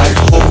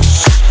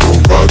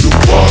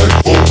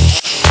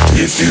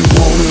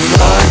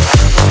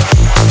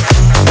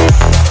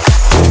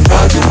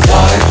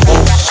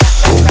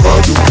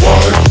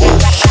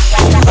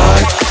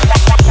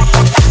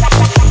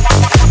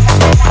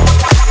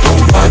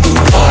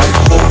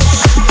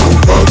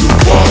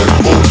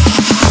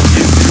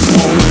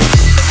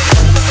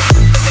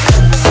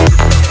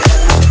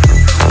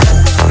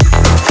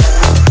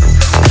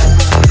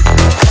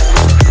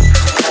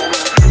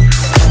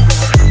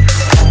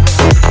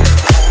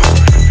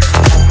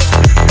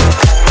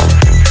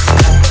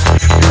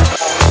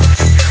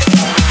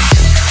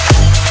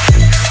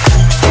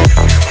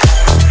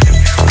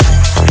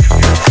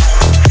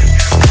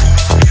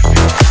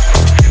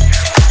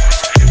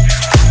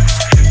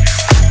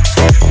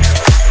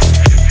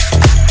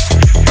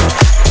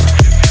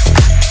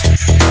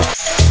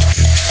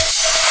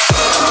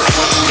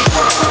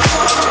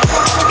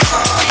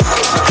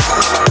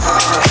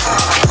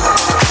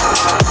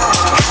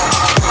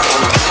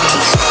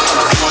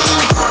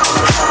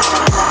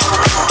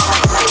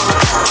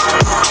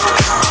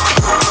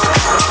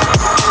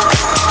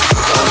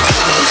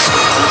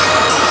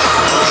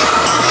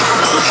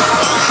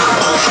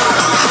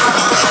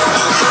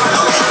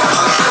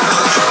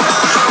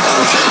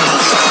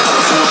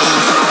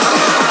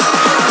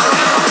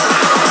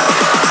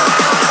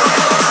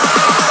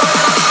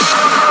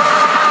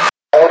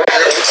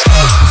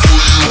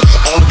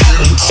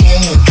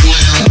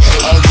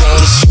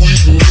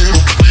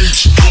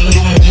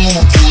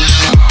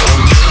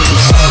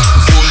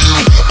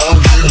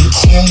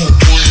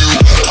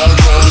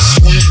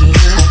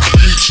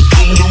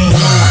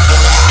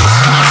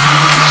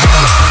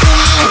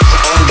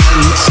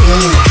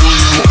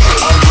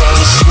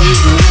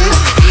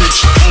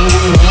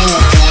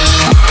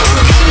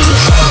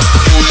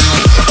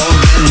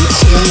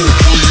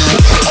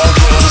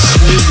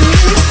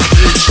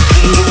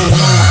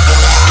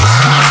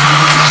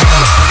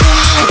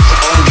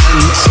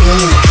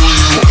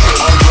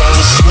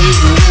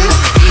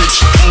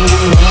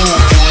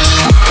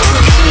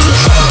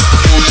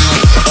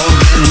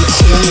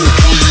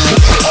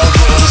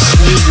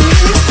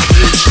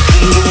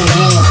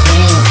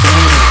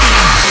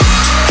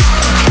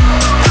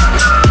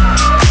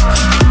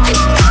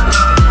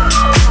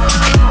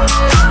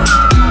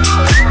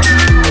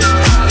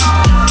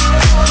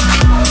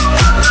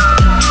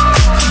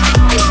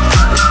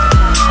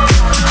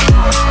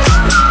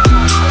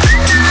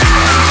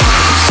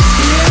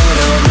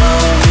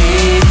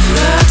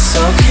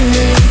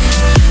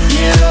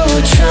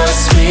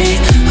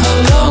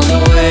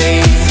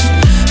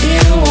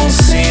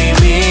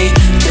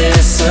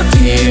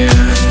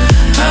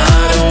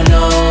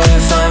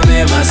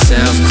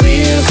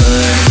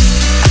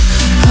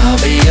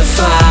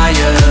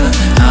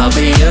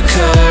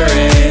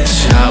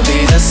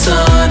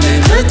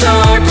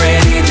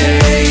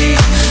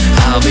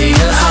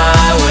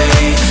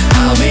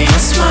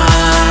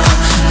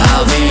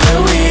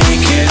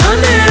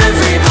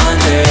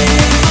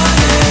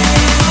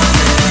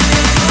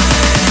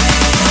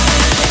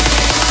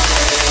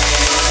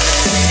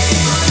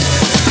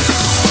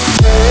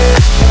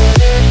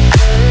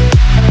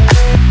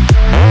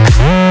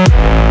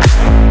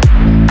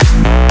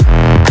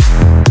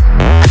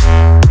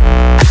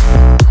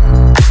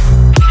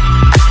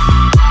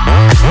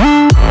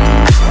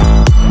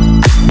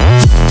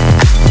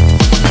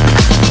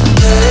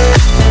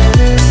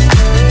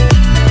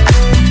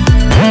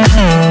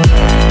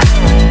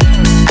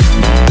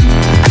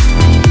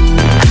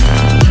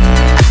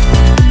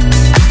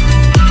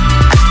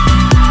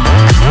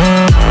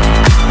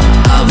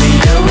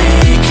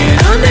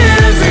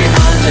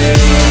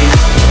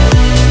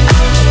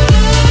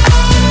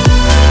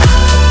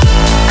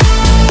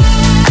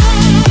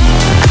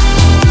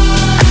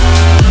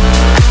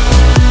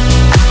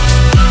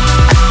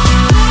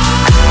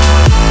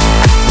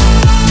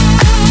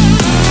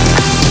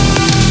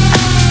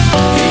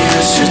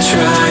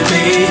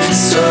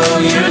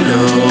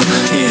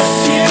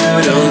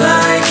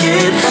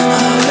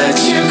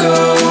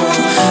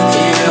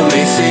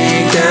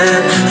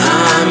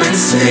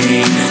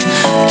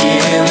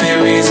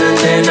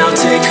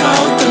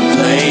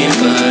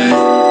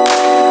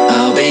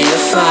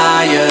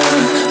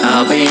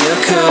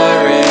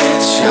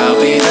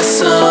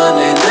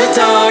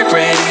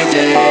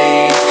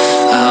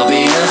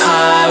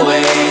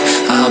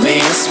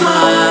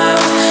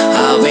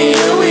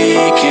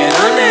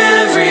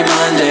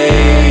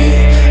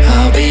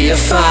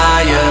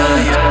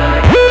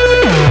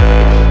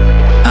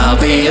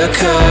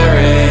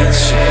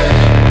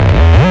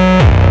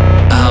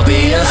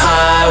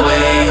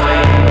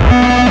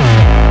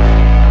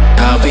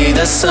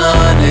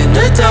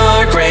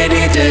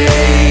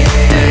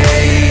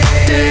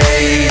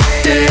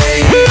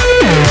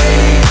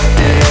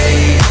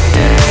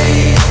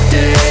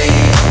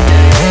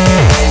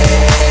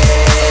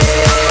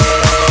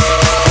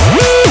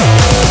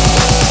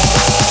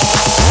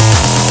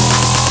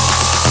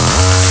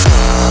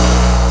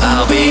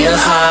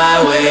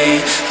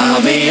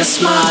a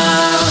smile.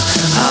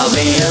 I'll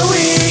be a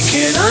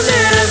weekend on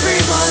every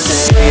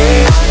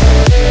Monday.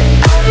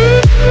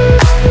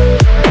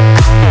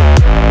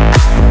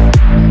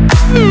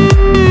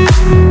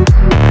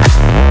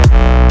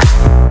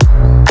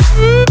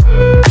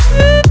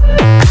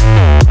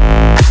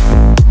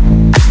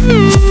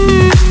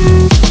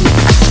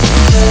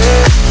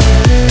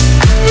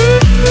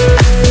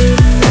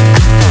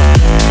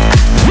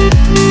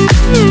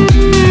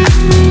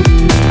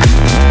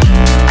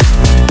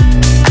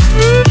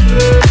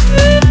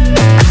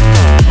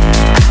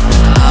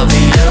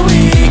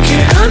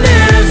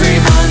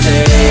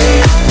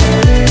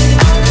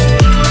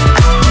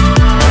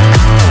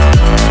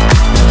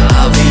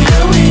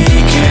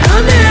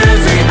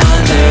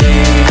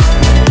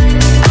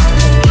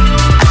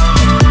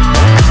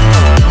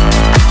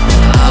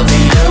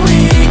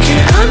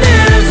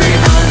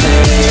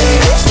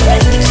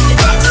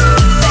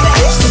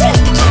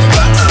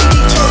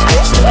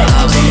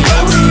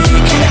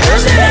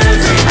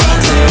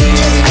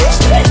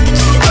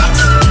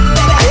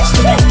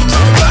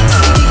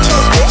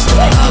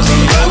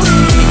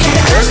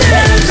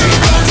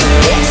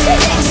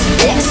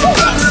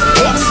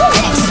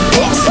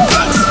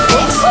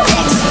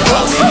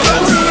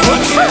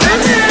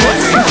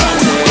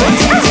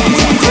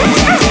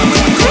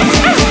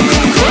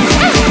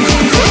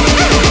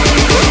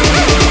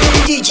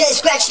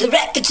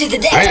 To the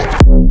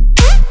deck.